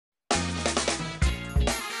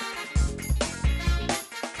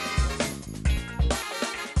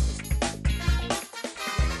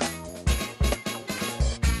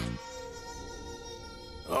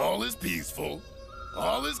peaceful.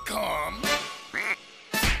 All is calm.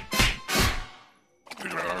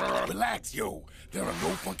 Relax, yo. There are no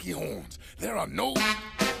funky horns. There are no...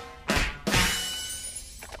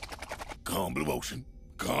 Calm, blue ocean.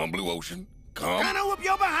 Calm, blue ocean. Calm. Gonna whoop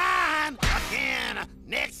your behind again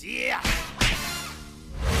next year.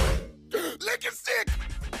 Lick it stick!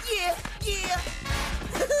 Yeah, yeah.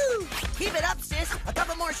 Keep it up, sis. A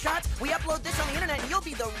couple more shots, we upload this on the internet, and you'll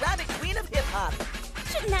be the rabbit queen of hip-hop.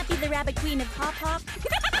 Shouldn't that be the rabbit queen of hop-hop?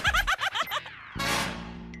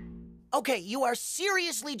 Okay, you are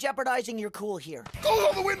seriously jeopardizing your cool here. Close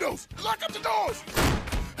all the windows! Lock up the doors!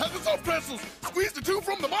 Have the soft pretzels! Squeeze the tube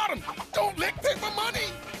from the bottom! Don't lick, take my money!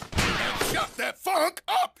 And shut that funk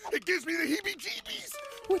up! It gives me the heebie-jeebies!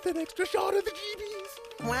 With an extra shot of the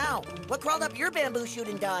jeebies! Wow, what crawled up your bamboo shoot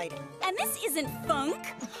and died? And this isn't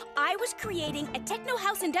funk. I was creating a techno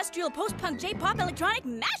house industrial post-punk J-pop electronic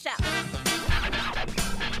mashup.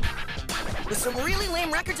 With some really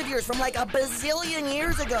lame records of yours from like a bazillion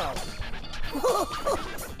years ago.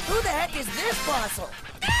 Who the heck is this fossil?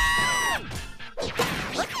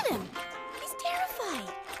 Look at him. He's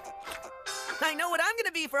terrified. I know what I'm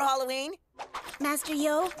gonna be for Halloween. Master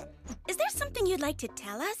Yo, is there something you'd like to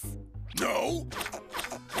tell us? No!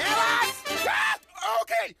 Tell us!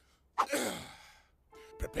 Okay!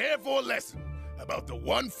 Prepare for a lesson about the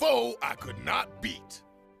one foe I could not beat.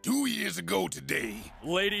 2 years ago today.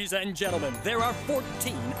 Ladies and gentlemen, there are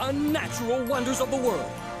 14 unnatural wonders of the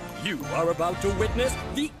world. You are about to witness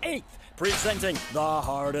the 8th, presenting the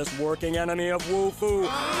hardest working enemy of Wu-Fu.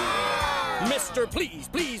 Mister, please,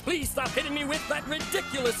 please, please stop hitting me with that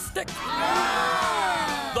ridiculous stick.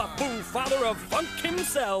 The Fu father of funk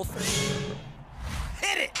himself.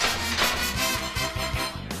 Hit it!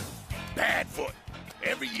 Badfoot.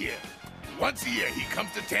 Every year, once a year, he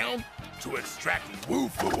comes to town to extract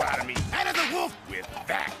Wu-Fu out of me. Out of the wolf! With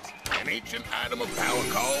that, an ancient item of power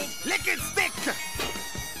called... Lick it stick!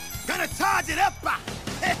 Gonna charge it up!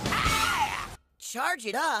 Charge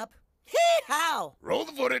it up? How? Roll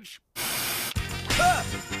the footage.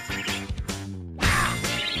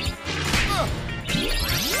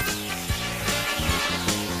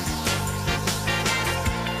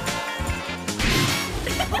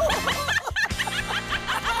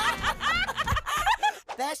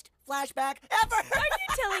 Best flashback ever! Are you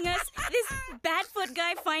telling us this Badfoot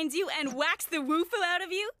guy finds you and whacks the Wu-Fu out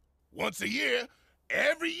of you? Once a year,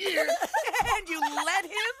 every year. And you let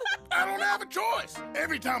him? I don't have a choice.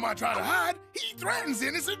 Every time I try to hide, he threatens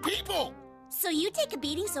innocent people. So you take a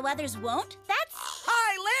beating so others won't? That's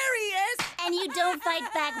Hilarious! And you don't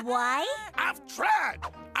fight back, why? I've tried.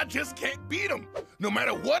 I just can't beat him, no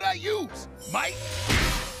matter what I use. Might,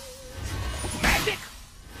 magic,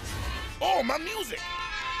 or my music.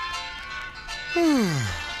 And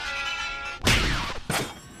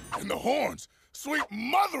the horns. Sweet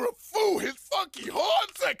mother of Fu, his funky horn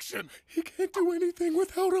section. He can't do anything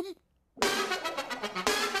without him.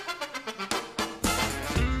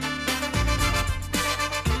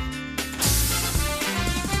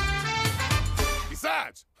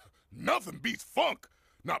 Besides, nothing beats funk.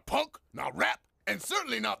 Not punk, not rap, and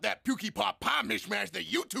certainly not that pukey pot pie mishmash that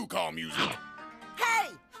you two call music. Hey,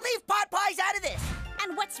 leave pot pies out of this!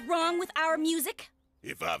 And what's wrong with our music?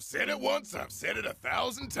 If I've said it once, I've said it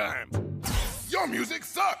 1,000 times. Your music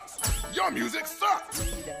sucks. Your music sucks.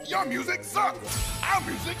 Your music sucks. Our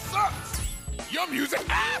music sucks. Your music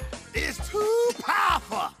Is too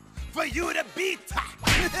powerful for you to beat.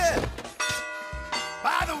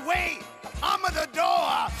 By the way, I'm at the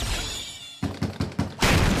door.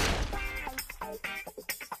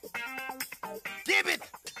 Gibbet,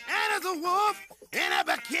 and as a wolf, and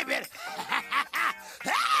a kibbit.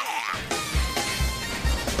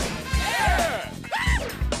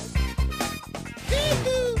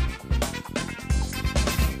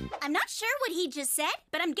 I'm not sure what he just said,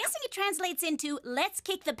 but I'm guessing it translates into, let's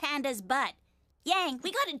kick the panda's butt. Yang,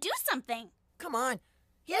 we gotta do something. Come on,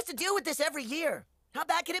 he has to deal with this every year. How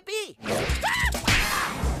bad can it be?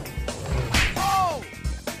 Oh!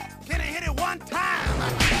 Can I hit it one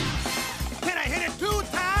time? Can I hit it 2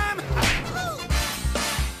 times?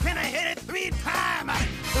 Can I hit it 3 times?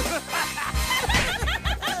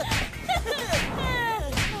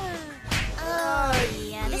 Oh,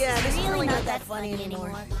 yeah, this is really not that funny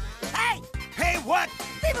anymore. Hey! Hey, what?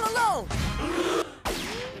 Leave him alone!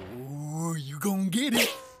 Oh, you gonna get it.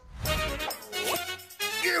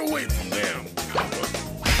 Get away from them.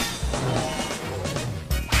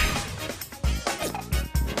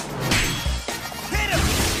 Hit him!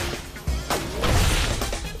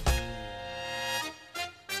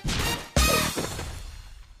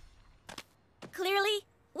 Clearly,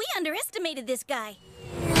 we underestimated this guy.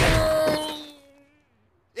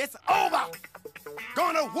 over.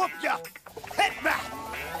 Gonna whoop ya. Hit me.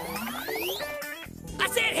 I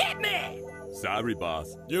said hit me! Sorry,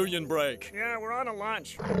 boss. Union break. Yeah, we're on a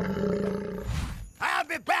lunch. I'll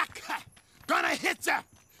be back. Gonna hit ya.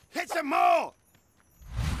 Hit ya more.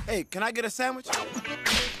 Hey, can I get a sandwich?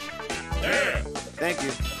 Yeah. Thank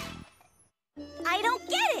you. I don't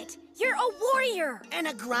get it. You're a warrior. And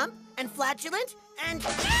a grump, and flatulent, and...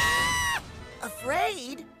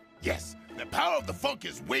 afraid? Yes, the power of the funk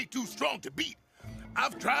is way too strong to beat.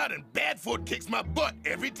 I've tried and Badfoot kicks my butt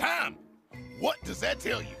every time. What does that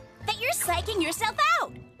tell you? That you're psyching yourself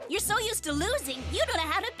out. You're so used to losing, you don't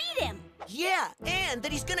know how to beat him. Yeah, and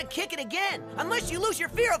that he's gonna kick it again, unless you lose your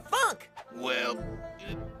fear of funk. Well,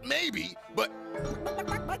 maybe, but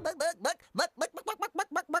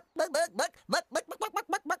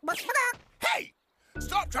hey!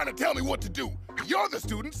 Stop trying to tell me what to do. You're the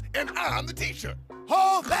students, and I'm the teacher.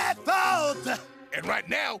 Hold that thought. And right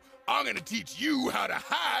now, I'm gonna teach you how to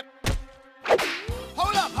hide.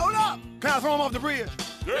 Hold up, hold up. Can I throw him off the bridge?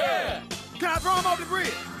 Yeah! Can I throw him off the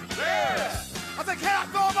bridge? Yeah! I said, can I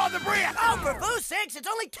throw him off the bridge? Oh, for foos sakes, it's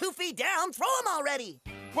only 2 feet down. Throw him already.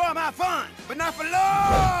 For my fun, but not for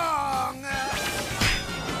long.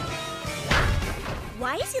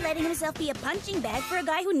 Why is he letting himself be a punching bag for a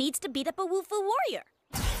guy who needs to beat up a Woofu warrior?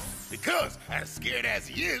 Because, as scared as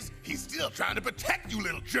he is, he's still trying to protect you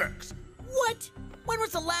little jerks. What? When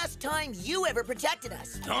was the last time you ever protected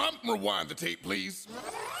us? Tom, rewind the tape, please.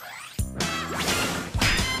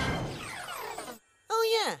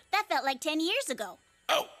 Oh, yeah. That felt like 10 years ago.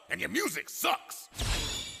 Oh, and your music sucks.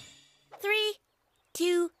 3,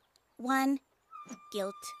 2, 1,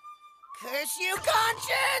 guilt. Curse you,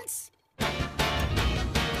 conscience!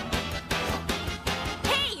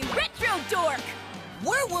 Hey, retro dork!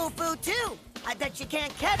 We're Woofu, too. I bet you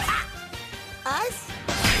can't catch us.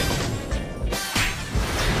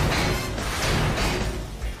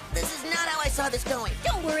 This is not how I saw this going.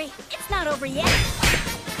 Don't worry, it's not over yet.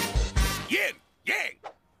 Yin Yang,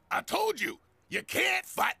 I told you, you can't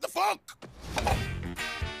fight the funk.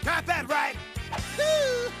 Got that right.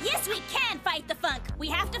 Yes, we can fight the funk. We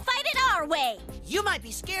have to fight it our way. You might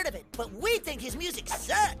be scared of it, but we think his music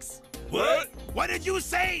sucks. What? What did you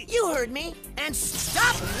say? You heard me. And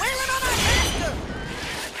stop wailing on our master!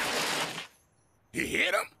 He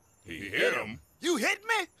hit him? He hit him. You hit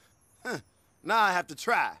me? Huh. Now I have to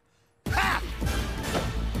try. Ha!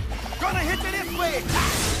 Gonna hit you this way.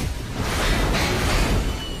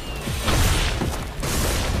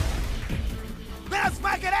 Now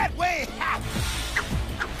smack it that way. Ha!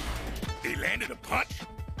 He landed a punch?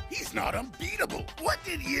 He's not unbeatable. What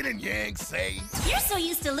did Yin and Yang say? You're so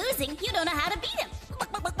used to losing, you don't know how to beat him.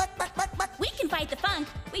 We can fight the funk.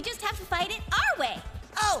 We just have to fight it our way.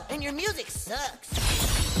 Oh, and your music sucks.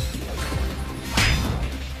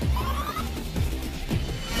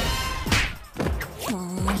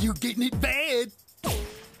 Oh, you're getting it bad.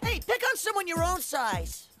 Hey, pick on someone your own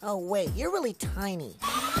size. Oh, wait, you're really tiny.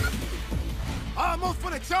 Almost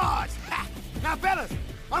for the charge. Ha! Now, fellas,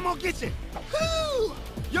 I'm gonna get you. Woo!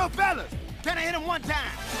 Yo, fellas, can I hit him one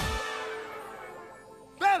time?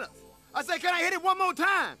 Fellas, I say, can I hit it one more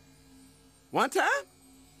time? One time?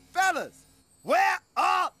 Fellas, where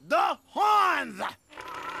are the horns?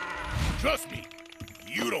 Trust me,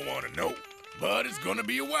 you don't want to know. But it's gonna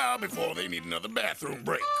be a while before they need another bathroom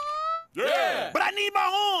break. Yeah! But I need my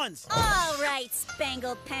horns. All right,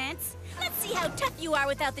 Spangled Pants. Let's see how tough you are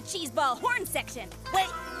without the cheeseball horn section. Wait,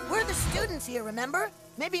 we're the students here, remember?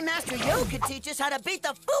 Maybe Master Yo could teach us how to beat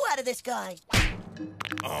the foo out of this guy.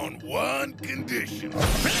 On one condition.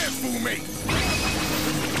 Dance, Fu Mate.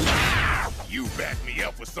 You back me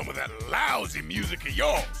up with some of that lousy music of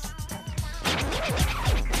yours.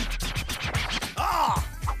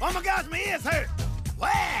 Oh my gosh, my ears hurt.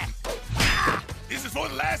 Where? This is for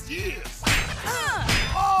the last years.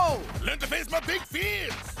 Oh! Learn to face my big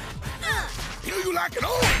fears. Peel you like an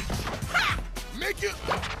orange. Ha! Make you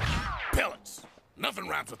pellets. Nothing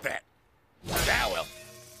rhymes with that. Ah, well.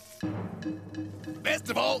 Best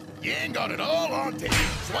of all, Yang got it all on tape,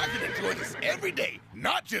 so I can enjoy this every day,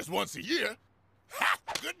 not just once a year. Ha!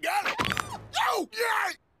 Good golly. Oh,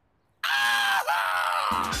 yeah!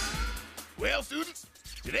 Ah! Well, students,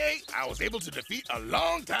 today I was able to defeat a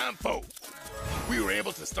longtime foe. We were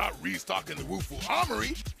able to start restocking the Woofu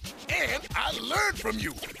Armory, and I learned from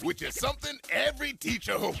you, which is something every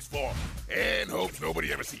teacher hopes for, and hopes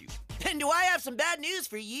nobody ever sees. And do I have some bad news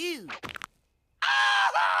for you?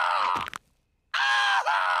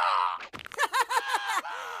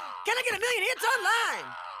 Can I get 1 million hits online?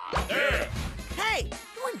 Yeah. Hey,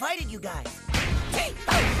 who invited you guys?